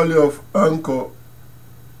 and the valley of Achor,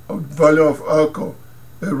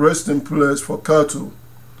 a resting place for cattle,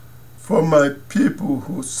 for my people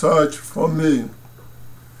who search for me."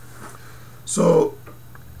 So,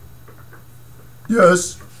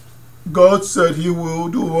 yes, God said he will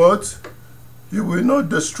do what? He will not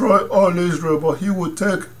destroy all Israel, but he will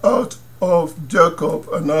take out of Jacob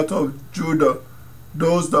and out of Judah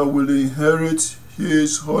those that will inherit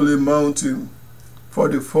his holy mountain for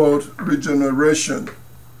the fourth regeneration.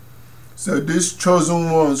 So these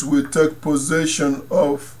chosen ones will take possession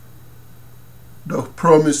of the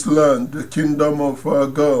promised land, the kingdom of our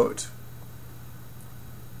God,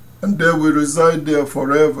 and they will reside there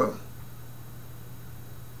forever.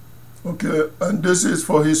 Okay, and this is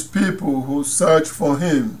for his people who search for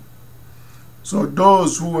him. So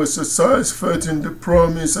those who exercise faith in the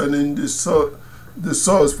promise and in the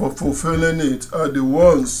source for fulfilling it are the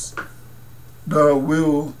ones that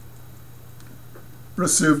will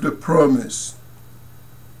receive the promise.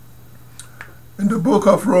 In the book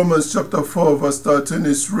of Romans chapter 4 verse 13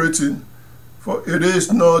 is written, For it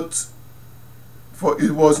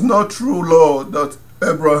was not through law that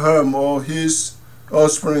Abraham or his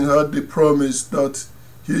offspring had the promise that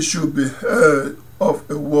he should be heir of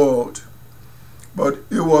a world, but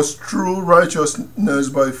it was true righteousness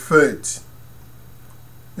by faith."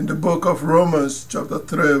 In the book of Romans chapter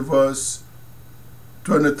 3 verse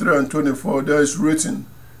 23 and 24, there is written,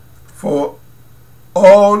 "For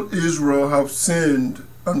all Israel have sinned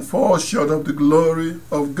and fall short of the glory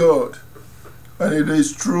of God, and it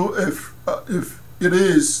is true if it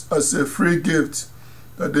is as a free gift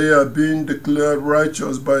that they are being declared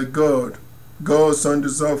righteous by God, God's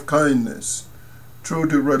undeserved kindness, through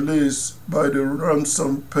the release by the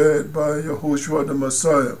ransom paid by Yahushua the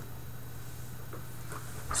Messiah."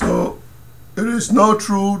 So it is not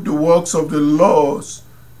through the works of the laws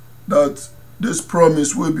that this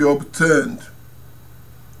promise will be obtained,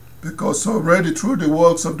 because already through the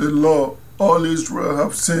works of the law all Israel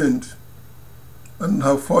have sinned and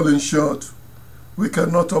have fallen short. We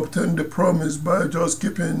cannot obtain the promise by just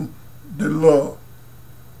keeping the law.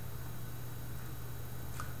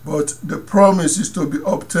 But the promise is to be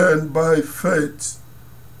obtained by faith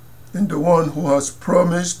in the one who has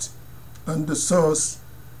promised and the source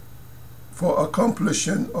for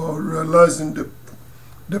accomplishing or realizing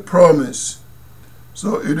the promise.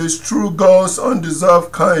 So it is through God's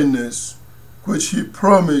undeserved kindness which he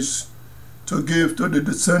promised to give to the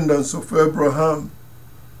descendants of Abraham.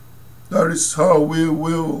 That is how we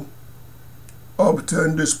will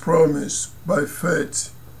obtain this promise, by faith,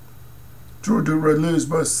 through the release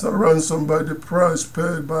by ransom by the price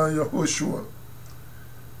paid by Yahushua.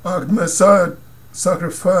 Our Messiah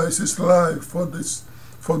sacrificed his life for this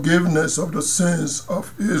forgiveness of the sins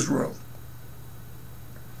of Israel.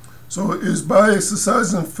 So it is by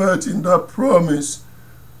exercising faith in that promise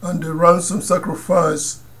and the ransom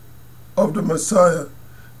sacrifice of the Messiah,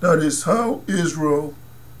 that is how Israel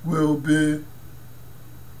will be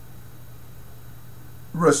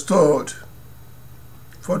restored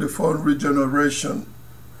for the fourth regeneration.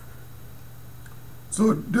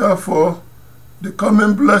 So therefore, the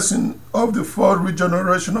coming blessing of the fourth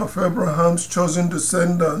regeneration of Abraham's chosen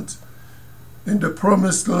descendant in the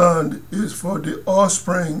promised land is for the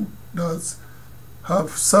offspring that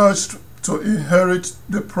have searched to inherit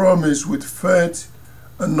the promise with faith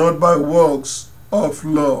and not by works of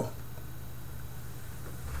law.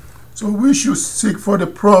 So we should seek for the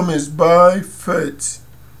promise by faith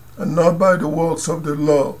and not by the works of the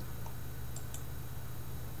law.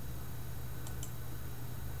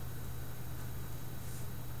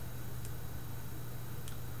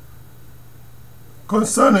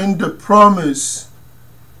 Concerning the promise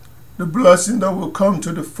the blessing that will come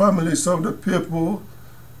to the families of the people,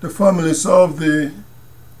 the families of the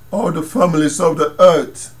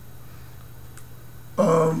earth.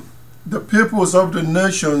 The peoples of the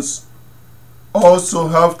nations also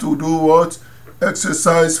have to do what?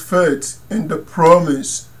 Exercise faith in the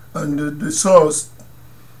promise and the source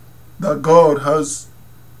that God has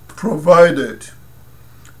provided.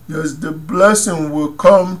 Yes, the blessing will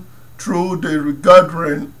come through the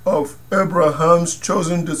regathering of Abraham's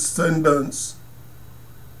chosen descendants.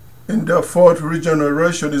 In their fourth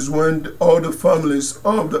regeneration is when all the families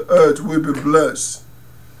of the earth will be blessed.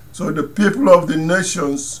 So the people of the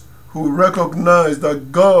nations who recognize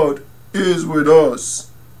that God is with us,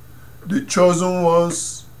 the chosen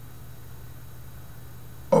ones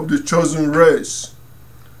of the chosen race,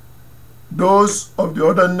 those of the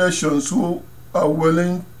other nations who are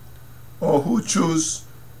willing or who choose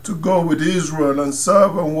to go with Israel and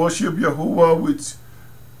serve and worship Yahuwah with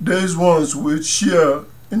these ones will share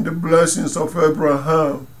in the blessings of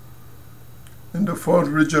Abraham in the fourth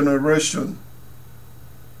regeneration.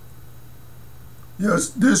 Yes,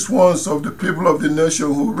 these ones of the people of the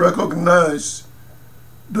nation who recognize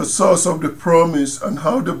the source of the promise and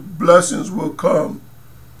how the blessings will come.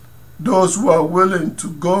 Those who are willing to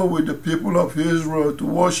go with the people of Israel to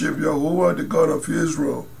worship Yahuwah, the God of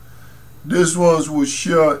Israel, these ones will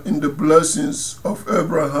share in the blessings of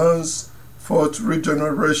Abraham's fourth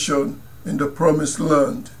regeneration in the promised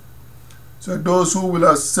land. So those who will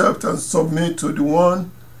accept and submit to the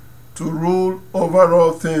one to rule over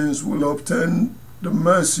all things will obtain the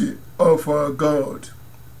mercy of our God.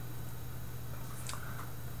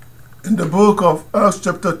 In the book of Acts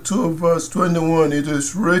chapter 2 verse 21 it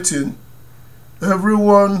is written,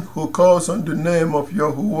 "Everyone who calls on the name of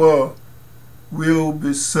Yahuwah will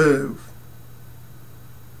be saved,"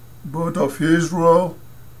 both of Israel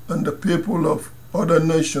and the people of other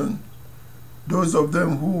nations, those of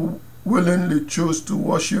them who willingly choose to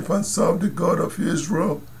worship and serve the God of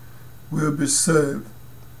Israel will be saved.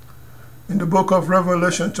 In the book of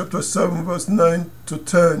Revelation chapter 7 verse 9 to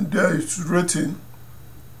 10, there is written,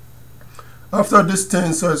 "After these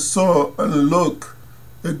things I saw and looked,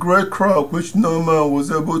 a great crowd which no man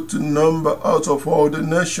was able to number out of all the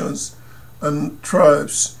nations and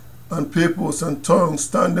tribes and peoples and tongues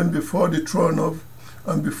standing before the throne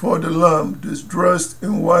and before the Lamb, dressed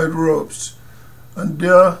in white robes, and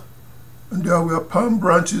there were palm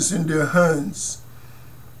branches in their hands,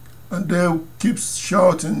 and they keep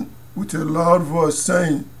shouting with a loud voice,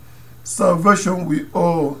 saying, 'Salvation we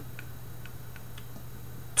owe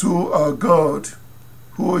to our God,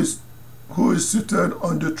 who is seated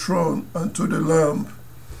on the throne, and to the Lamb.'"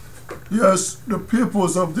 Yes, the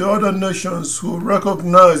peoples of the other nations who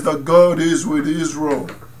recognize that God is with Israel,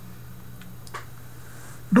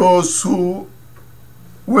 those who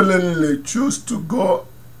willingly choose to go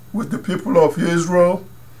with the people of Israel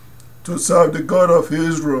to serve the God of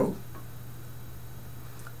Israel,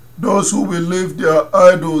 those who will leave their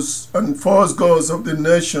idols and false gods of the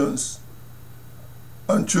nations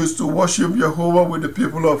and choose to worship Yahuwah with the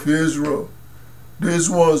people of Israel, these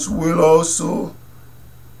ones will also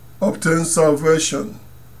obtain salvation.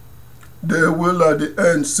 They will at the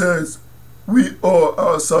end say, "We owe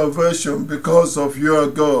our salvation because of your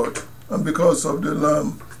God and because of the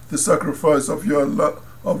Lamb, the sacrifice of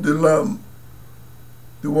the Lamb,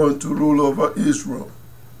 the one to rule over Israel."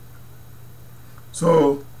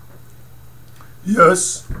 So,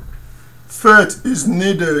 yes, faith is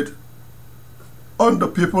needed on the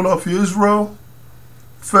people of Israel.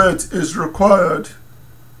 Faith is required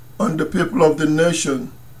on the people of the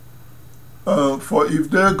nation. For if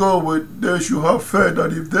they should have faith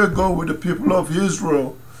that if they go with the people of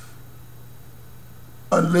Israel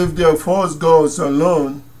and leave their false gods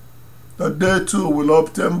alone, that they too will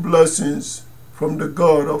obtain blessings from the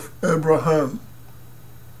God of Abraham.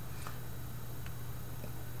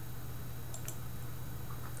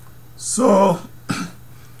 So,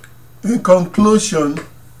 in conclusion,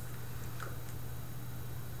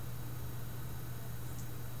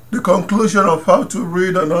 the conclusion of how to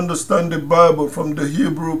read and understand the Bible from the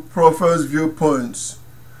Hebrew prophets' viewpoints.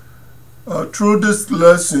 Through this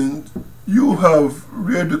lesson, you have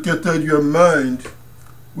re-educated your mind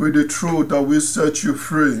with the truth that will set you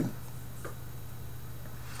free.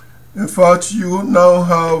 In fact, you now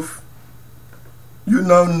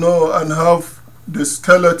know and have the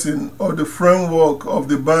skeleton or the framework of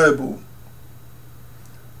the Bible.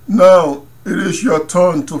 Now it is your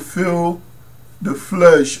turn to feel the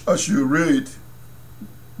flesh as you read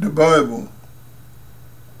the Bible.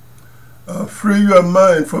 Free your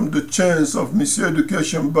mind from the chains of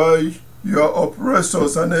miseducation by your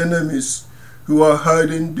oppressors and enemies who are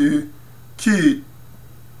hiding the key,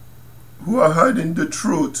 who are hiding the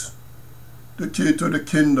truth, the key to the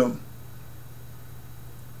kingdom.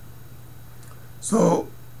 So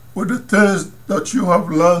with the things that you have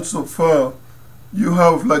learned so far, you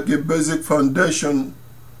have like a basic foundation.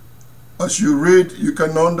 As you read, you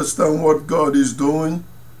can understand what God is doing,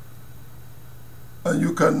 and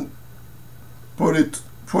you can put it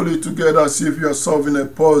together as if you are solving a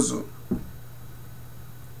puzzle.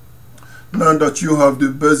 Now that you have the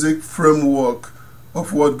basic framework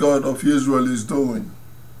of what God of Israel is doing.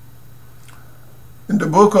 In the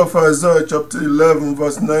book of Isaiah chapter 11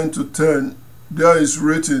 verse 9 to 10, there is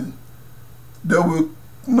written, "They will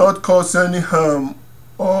not cause any harm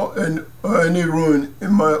or any ruin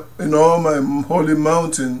in all my holy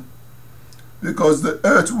mountain, because the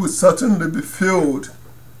earth will certainly be filled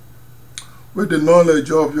with the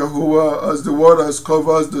knowledge of Yahuwah as the waters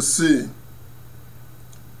covers the sea.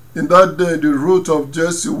 In that day the root of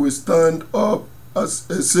Jesse will stand up as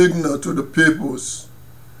a signal to the peoples.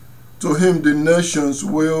 To him the nations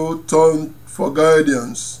will turn for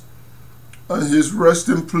guidance, and his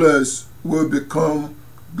resting place will become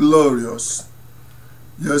glorious."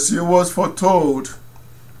 Yes, it was foretold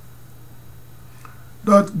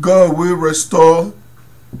that God will restore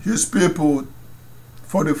his people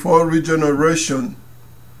for the fourth regeneration,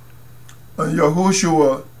 and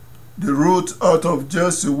Yahushua, the root out of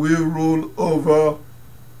Jesse, will rule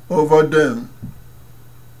over them.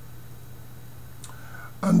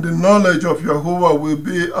 And the knowledge of Yahuwah will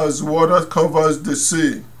be as water covers the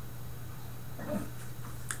sea.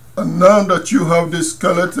 And now that you have the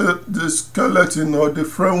skeleton or the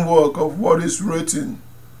framework of what is written,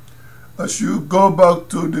 as you go back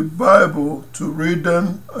to the Bible to read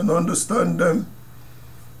them and understand them,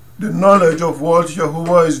 the knowledge of what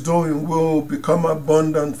Yahuwah is doing will become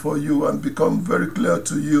abundant for you and become very clear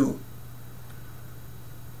to you.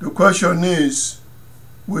 The question is,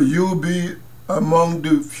 will you be among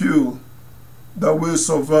the few that will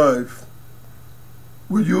survive?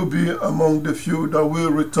 Will you be among the few that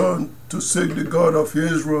will return to seek the God of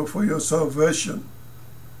Israel for your salvation?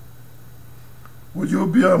 Will you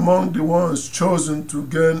be among the ones chosen to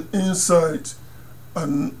gain insight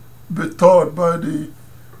and be taught by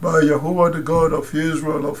Yahuwah, the God of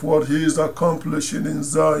Israel, of what he is accomplishing in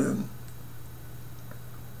Zion?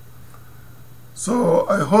 So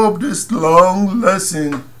I hope this long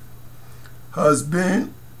lesson has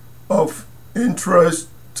been of interest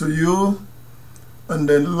to you and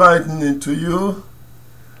enlightening to you.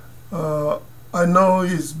 I know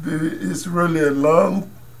it's really a long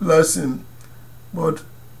lesson, but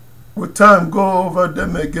with time, go over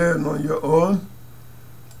them again on your own.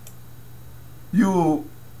 You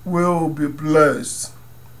will be blessed.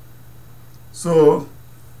 So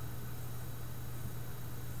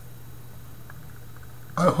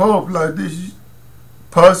I hope, like this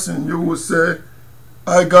person, you will say,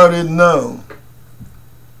 "I got it now."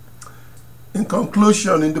 In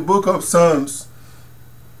conclusion, in the book of Psalms,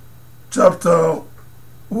 chapter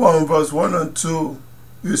 1, verse 1 and 2,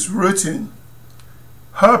 is written,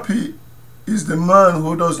 "Happy is the man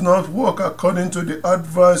who does not walk according to the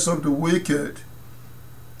advice of the wicked,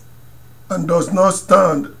 and does not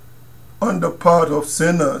stand on the path of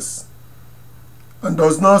sinners, and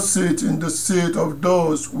does not sit in the seat of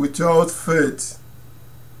those without faith.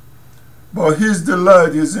 But his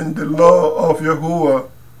delight is in the law of Yahuwah,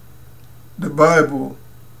 the Bible,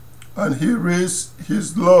 and he reads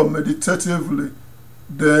his law meditatively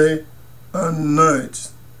day and night."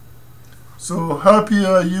 So happy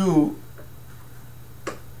are you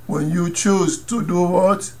when you choose to do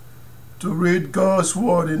what? To read God's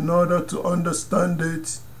word in order to understand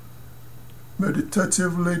it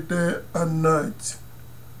meditatively day and night.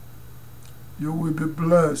 You will be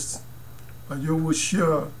blessed, and you will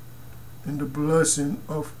share in the blessing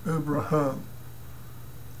of Abraham.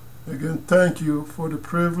 Again, thank you for the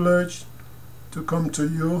privilege to come to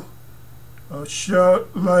you. Share,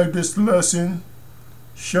 like this lesson,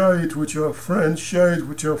 share it with your friends, share it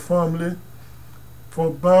with your family.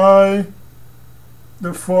 For by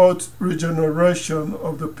the fourth regeneration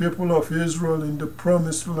of the people of Israel in the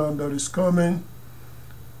promised land that is coming,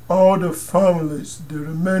 all the families, the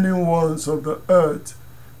remaining ones of the earth,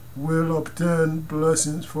 will obtain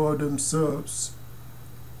blessings for themselves.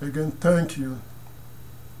 Again, thank you.